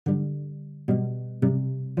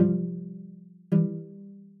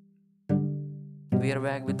We are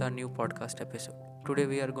back with our new podcast episode. Today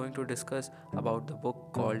we are going to discuss about the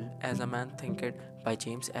book called As a Man Thinketh by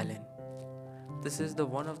James Allen. This is the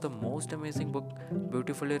one of the most amazing book,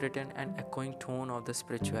 beautifully written and echoing tone of the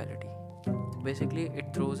spirituality. Basically,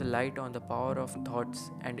 it throws a light on the power of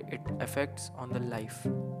thoughts and its effects on the life.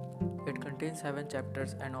 It contains 7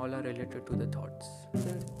 chapters and all are related to the thoughts.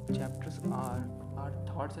 The chapters are our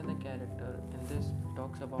thoughts and the character. In this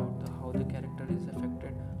talks about how the character is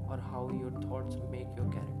affected or how your thoughts make your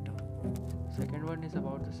character. Second one is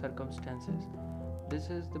about the circumstances. This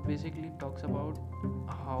is the basically talks about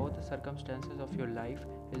how the circumstances of your life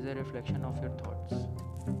is a reflection of your thoughts.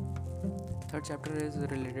 Third chapter is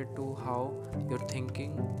related to how your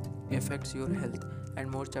thinking affects your health,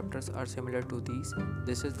 and more chapters are similar to these.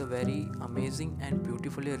 This is the very amazing and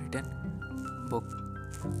beautifully written book.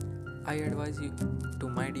 I advise you to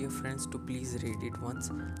my dear friends to please read it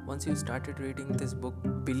once. Once you started reading this book,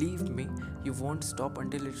 believe me, you won't stop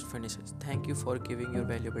until it finishes. Thank you for giving your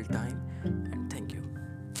valuable time, and thank you.